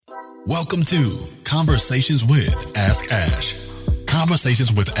Welcome to Conversations with Ask Ash.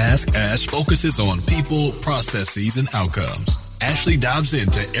 Conversations with Ask Ash focuses on people, processes, and outcomes. Ashley dives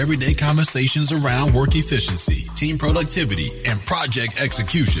into everyday conversations around work efficiency, team productivity, and project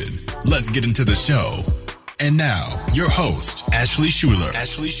execution. Let's get into the show. And now, your host, Ashley Schuler.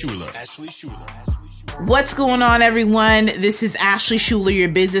 What's going on, everyone? This is Ashley Schuler, your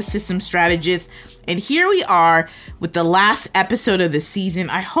business systems strategist. And here we are with the last episode of the season.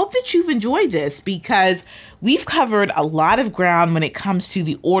 I hope that you've enjoyed this because we've covered a lot of ground when it comes to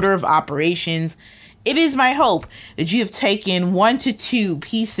the order of operations. It is my hope that you have taken 1 to 2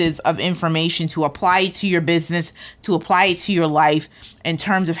 pieces of information to apply it to your business, to apply it to your life in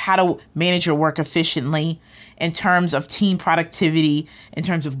terms of how to manage your work efficiently, in terms of team productivity, in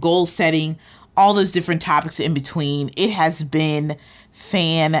terms of goal setting, all those different topics in between. It has been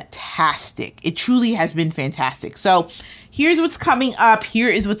fantastic. It truly has been fantastic. So here's what's coming up. Here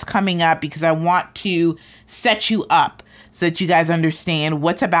is what's coming up because I want to set you up so that you guys understand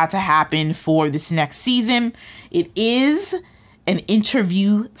what's about to happen for this next season. It is an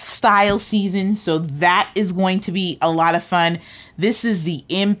interview style season, so that is going to be a lot of fun. This is the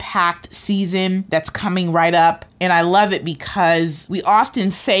impact season that's coming right up, and I love it because we often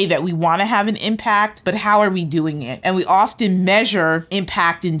say that we want to have an impact, but how are we doing it? And we often measure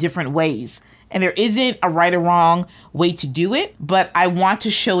impact in different ways. And there isn't a right or wrong way to do it, but I want to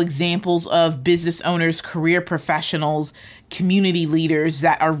show examples of business owners, career professionals, community leaders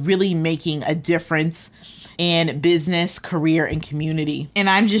that are really making a difference in business, career, and community. And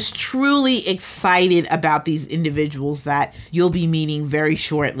I'm just truly excited about these individuals that you'll be meeting very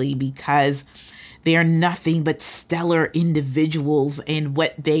shortly because they are nothing but stellar individuals in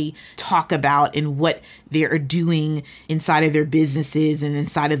what they talk about and what they're doing inside of their businesses and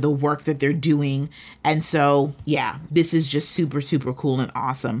inside of the work that they're doing. And so, yeah, this is just super, super cool and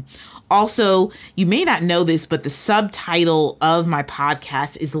awesome. Also, you may not know this, but the subtitle of my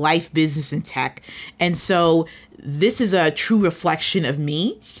podcast is Life, Business, and Tech. And so this is a true reflection of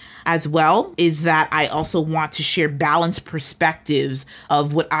me as well, is that I also want to share balanced perspectives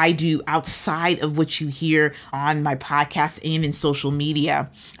of what I do outside of what you hear on my podcast and in social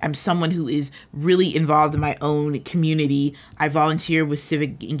media. I'm someone who is really involved in my own community. I volunteer with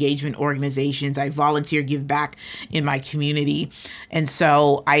civic engagement organizations. I volunteer, give back in my community. And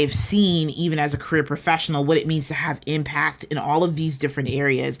so I have seen, even as a career professional, what it means to have impact in all of these different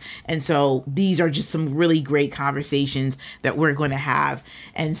areas. And so these are just some really great conversations that we're going to have.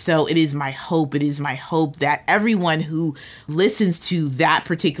 And so it is my hope that everyone who listens to that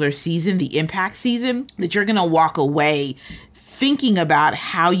particular season, the impact season, that you're going to walk away thinking about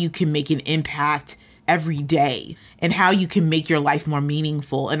how you can make an impact every day and how you can make your life more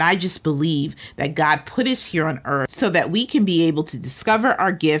meaningful. And I just believe that God put us here on earth so that we can be able to discover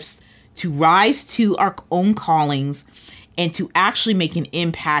our gifts, to rise to our own callings, and to actually make an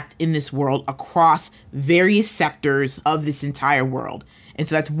impact in this world across various sectors of this entire world. And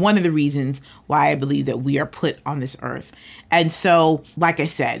so that's one of the reasons why I believe that we are put on this earth. And so, like I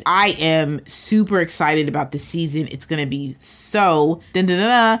said, I am super excited about this season. It's going to be so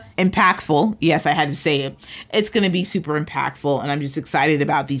impactful. Yes, I had to say it. It's going to be super impactful. And I'm just excited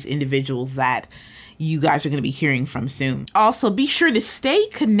about these individuals that you guys are going to be hearing from soon. Also, be sure to stay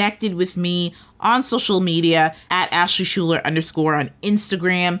connected with me on social media at Ashley Schuler _ on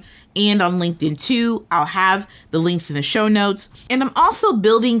Instagram and on LinkedIn too. I'll have the links in the show notes. And I'm also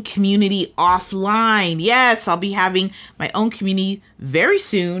building community offline. Yes, I'll be having my own community very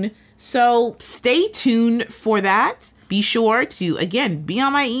soon. So stay tuned for that. Be sure to, again, be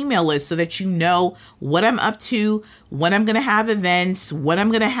on my email list so that you know what I'm up to, when I'm going to have events, when I'm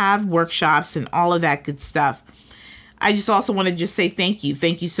going to have workshops, and all of that good stuff. I just also want to just say thank you.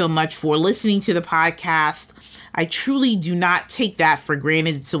 Thank you so much for listening to the podcast. I truly do not take that for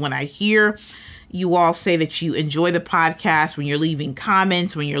granted. So when I hear you all say that you enjoy the podcast, when you're leaving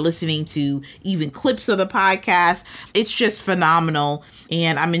comments, when you're listening to even clips of the podcast, it's just phenomenal.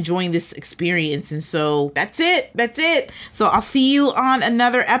 And I'm enjoying this experience. And so that's it. So I'll see you on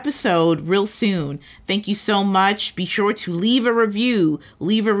another episode real soon. Thank you so much. Be sure to leave a review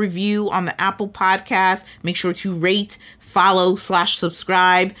on the Apple Podcast. Make sure to rate, follow,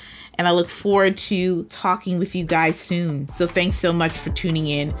 /subscribe. And I look forward to talking with you guys soon. So thanks so much for tuning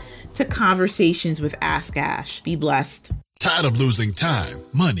in to Conversations with Ask Ash. Be blessed. Tired of losing time,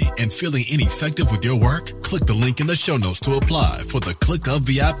 money, and feeling ineffective with your work? Click the link in the show notes to apply for the ClickUp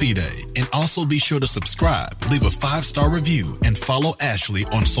VIP Day. And also be sure to subscribe, leave a 5-star review, and follow Ashley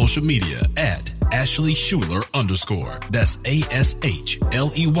on social media at Ashley Schuler _ That's ASHLEYSHULER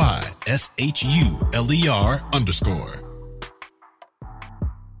 _